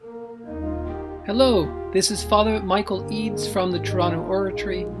Hello, this is Father Michael Eads from the Toronto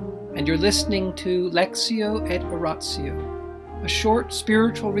Oratory, and you're listening to Lectio et Oratio, a short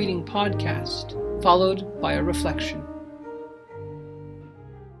spiritual reading podcast followed by a reflection.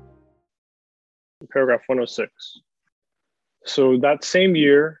 Paragraph 106. So that same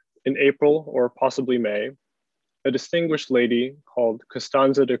year, in April or possibly May, a distinguished lady called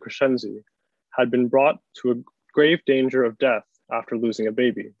Costanza de Crescenzi had been brought to a grave danger of death after losing a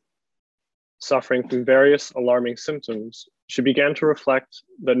baby. Suffering from various alarming symptoms, she began to reflect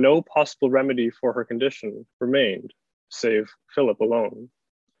that no possible remedy for her condition remained, save Philip alone.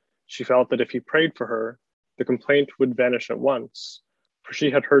 She felt that if he prayed for her, the complaint would vanish at once, for she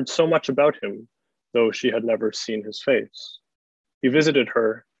had heard so much about him, though she had never seen his face. He visited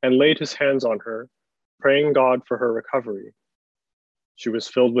her and laid his hands on her, praying God for her recovery. She was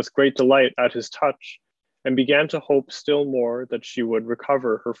filled with great delight at his touch and began to hope still more that she would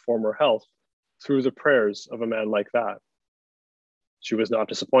recover her former health through the prayers of a man like that. She was not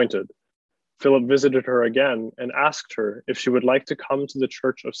disappointed. Philip visited her again and asked her if she would like to come to the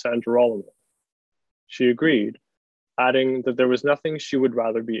church of San Girolamo. She agreed, adding that there was nothing she would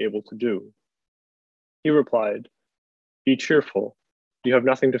rather be able to do. He replied, "Be cheerful. You have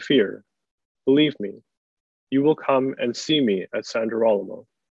nothing to fear. Believe me, you will come and see me at San Girolamo."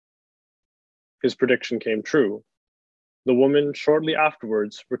 His prediction came true. The woman shortly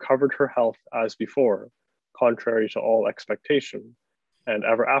afterwards recovered her health as before, contrary to all expectation, and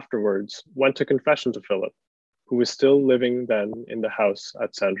ever afterwards went to confession to Philip, who was still living then in the house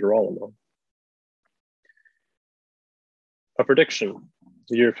at San Girolamo. A prediction,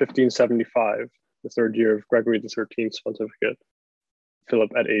 the year 1575, the third year of Gregory XIII's pontificate,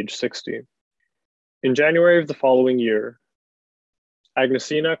 Philip at age 60. In January of the following year,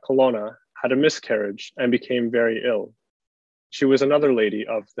 Agnesina Colonna had a miscarriage and became very ill. She was another lady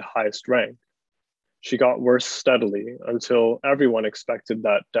of the highest rank. She got worse steadily until everyone expected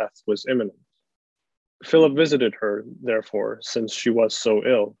that death was imminent. Philip visited her, therefore, since she was so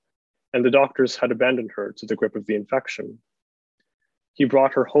ill, and the doctors had abandoned her to the grip of the infection. He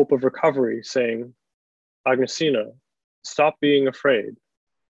brought her hope of recovery, saying, "Agnesina, stop being afraid.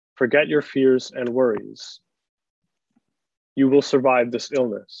 Forget your fears and worries. You will survive this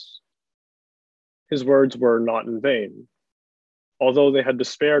illness." His words were not in vain. Although they had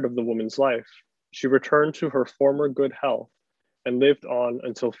despaired of the woman's life, she returned to her former good health and lived on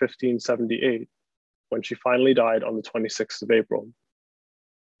until 1578, when she finally died on the 26th of April.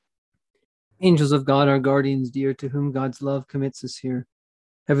 Angels of God, our guardians dear, to whom God's love commits us here,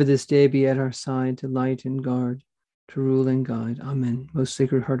 ever this day be at our side to light and guard, to rule and guide. Amen. Most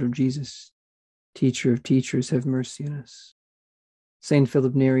Sacred Heart of Jesus, teacher of teachers, have mercy on us. Saint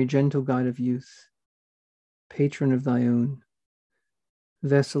Philip Neri, gentle guide of youth, patron of thy own,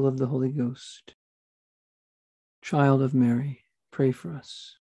 vessel of the Holy Ghost, child of Mary, pray for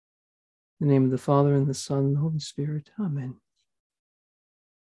us. In the name of the Father, and the Son, and the Holy Spirit. Amen.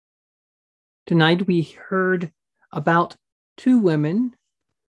 Tonight we heard about two women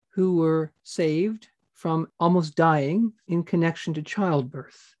who were saved from almost dying in connection to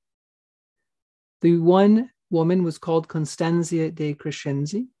childbirth. The one woman was called Costanza de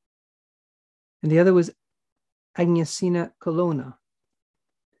Crescenzi, and the other was Agnesina Colonna.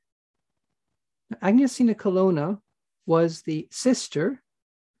 Agnesina Colonna was the sister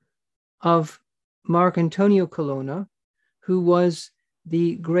of Marc Antonio Colonna, who was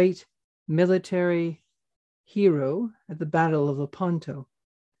the great military hero at the Battle of Lepanto.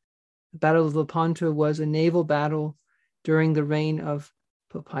 The Battle of Lepanto was a naval battle during the reign of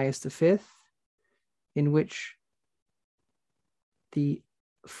Pope Pius V, in which the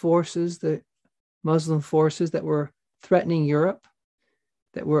forces, the Muslim forces that were threatening Europe,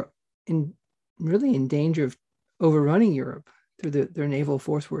 that were really in danger of overrunning Europe through their naval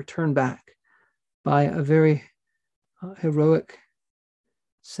force, were turned back by a very heroic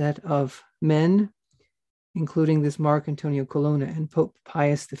set of men, including this Marc Antonio Colonna. And Pope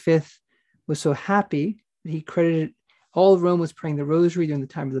Pius V was so happy that he credited, all of Rome was praying the rosary during the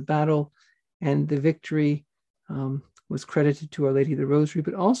time of the battle, and the victory was credited to Our Lady of the Rosary,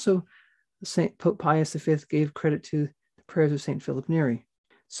 but also Pope Pius V gave credit to the prayers of Saint Philip Neri.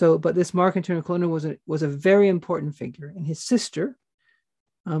 But this Marc Antonio Colonna was a very important figure, and his sister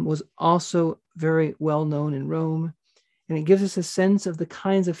was also very well known in Rome, and it gives us a sense of the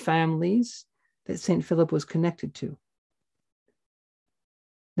kinds of families that Saint Philip was connected to.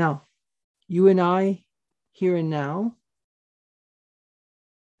 Now, you and I, here and now,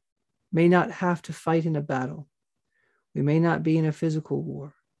 may not have to fight in a battle. We may not be in a physical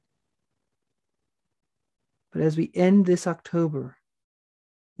war. But as we end this October,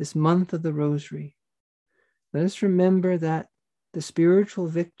 this month of the Rosary, let us remember that the spiritual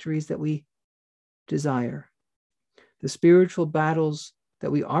victories that we desire, the spiritual battles that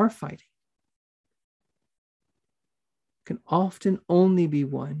we are fighting, can often only be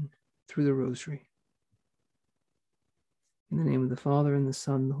won through the Rosary. In the name of the Father, and the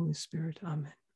Son, and the Holy Spirit. Amen.